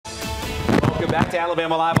Back to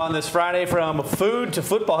Alabama Live on this Friday, from food to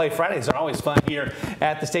football. Hey, Fridays are always fun here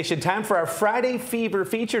at the station. Time for our Friday Fever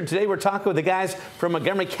feature. Today we're talking with the guys from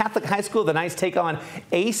Montgomery Catholic High School. The Knights take on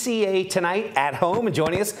ACA tonight at home. And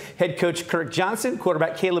joining us, head coach Kirk Johnson,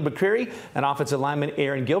 quarterback Caleb McCreary, and offensive lineman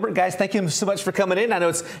Aryin Gilbert. Guys, thank you so much for coming in. I know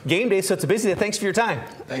it's game day, so it's a busy day. Thanks for your time.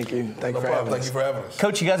 Thank you. Thank you for having us.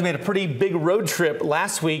 Coach, you guys made a pretty big road trip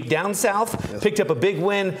last week down south, picked up a big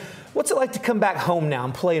win. What's it like to come back home now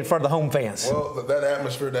and play in front of the home fans? Well, that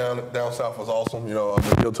atmosphere down south was awesome. You know,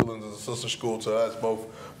 McGill Toolin's is a sister school to us,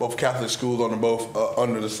 both Catholic schools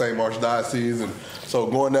under the same archdiocese, and so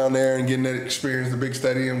going down there and getting that experience, the big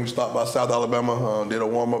stadium. We stopped by South Alabama, did a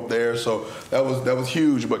warm up there, so that was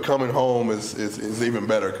huge. But coming home is even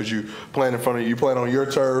better because you playing on your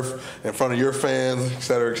turf, in front of your fans, et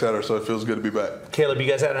cetera, et cetera. So it feels good to be back. Caleb, you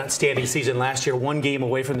guys had an outstanding season last year, one game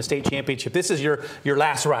away from the state championship. This is your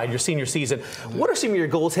last ride, your senior season. What are some of your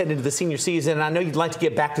goals heading into the senior season? And I know you'd like to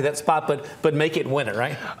get back to that spot, but make it and win it,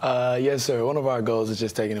 right? Yes, sir. One of our goals is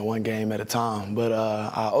just taking it one game at a time. But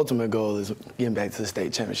our ultimate goal is getting back to the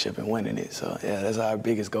state championship and winning it. So, yeah, that's our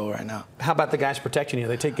biggest goal right now. How about the guys protecting you?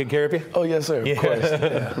 They take good care of you? Oh, yes, sir. Of course.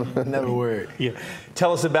 Yeah. Never worried. Yeah.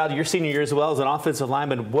 Tell us about your senior year as well as an offensive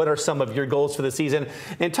lineman. What are some of your goals for the season?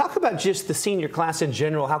 And talk about just the senior class in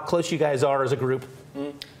general, how close you guys are as a group.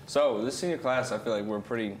 So this senior class, I feel like we're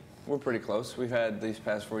pretty close. We've had these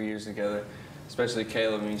past 4 years together, especially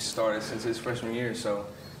Caleb. He started since his freshman year, so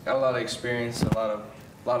got a lot of experience, a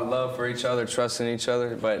lot of love for each other, trusting each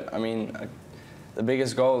other. But I mean, the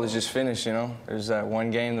biggest goal is just finish. You know, there's that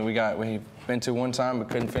one game that we went to one time but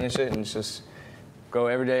couldn't finish it, and it's just go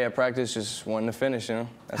every day at practice, just wanting to finish. You know.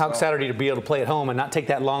 How excited are you to be able to play at home and not take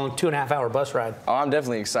that long 2.5-hour bus ride? Oh, I'm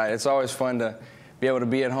definitely excited. It's always fun to be able to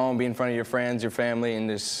be at home, be in front of your friends, your family, and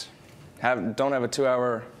just don't have a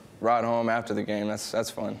 2-hour ride home after the game.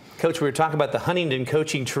 That's fun. Coach, we were talking about the Huntington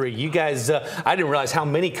coaching tree. You guys, I didn't realize how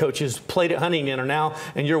many coaches played at Huntington are now,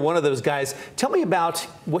 and you're one of those guys. Tell me about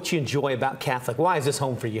what you enjoy about Catholic. Why is this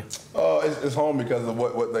home for you? It's home because of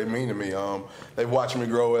what they mean to me. They've watched me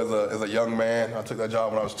grow as a young man. I took that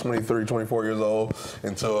job when I was 23, 24 years old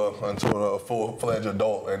into a full-fledged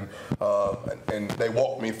adult, and they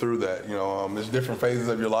walked me through that. You know, there's different phases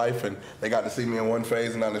of your life, and they got to see me in one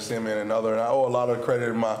phase and not to see me in another. And I owe a lot of credit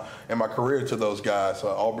in my career to those guys.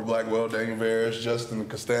 Aubrey Blackwell, Daniel Veras, Justin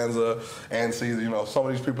Costanza, and Caesar. You know, some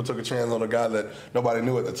of these people took a chance on a guy that nobody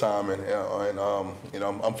knew at the time, and you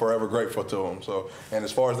know, I'm forever grateful to them. So, and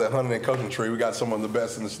as far as that Huntington coaching tree, we got some of the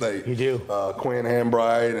best in the state. You do. Quinn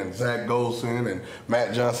Hambright and Zach Golson and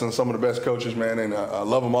Matt Johnson, some of the best coaches, man, and I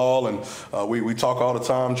love them all. And we talk all the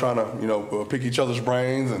time, trying to pick each other's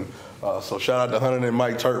brains. And so shout out to Huntington and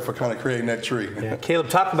Mike Turk for kind of creating that tree. Yeah. Caleb,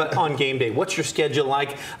 talk about on game day. What's your schedule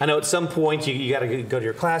like? I know at some point you got to go to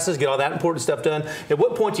your classes, get all that important stuff done. At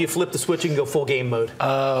what point do you flip the switch and go full game mode?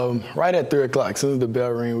 Right at 3 o'clock. As soon as the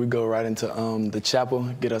bell rings, we go right into the chapel,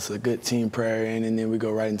 get us a good team prayer in, and then we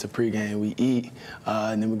go right into pregame. We eat,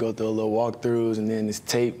 and then we go through a little walkthroughs, and then it's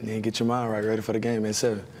tape, and then get your mind right, ready for the game at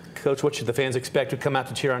 7. Coach, what should the fans expect to come out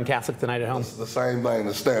to cheer on Catholic tonight at home? It's the same thing,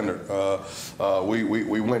 the standard.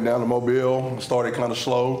 We went down to Mobile, started kind of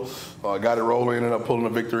slow, got it rolling, ended up pulling the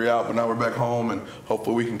victory out, but now we're back home, and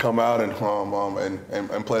hopefully we can come out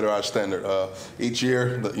and play to our standard. Each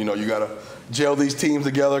year, you got to gel these teams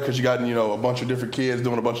together because you got a bunch of different kids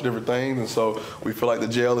doing a bunch of different things, and so we feel like the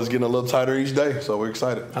gel is getting a little tighter each day, so we're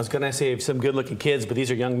excited. I was going to say some good-looking kids, but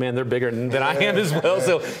these are young men. They're bigger than I am as well.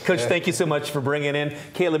 So, Coach, thank you so much for bringing in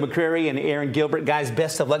Caleb McCreary and Aryin Gilbert. Guys,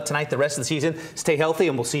 best of luck tonight, the rest of the season. Stay healthy,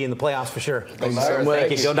 and we'll see you in the playoffs for sure. Thank you so much.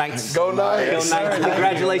 Thank you. Go Knights. Go Knights. Go Knights.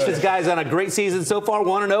 Congratulations, guys, on a great season so far.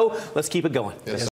 1-0. Let's keep it going. Yes,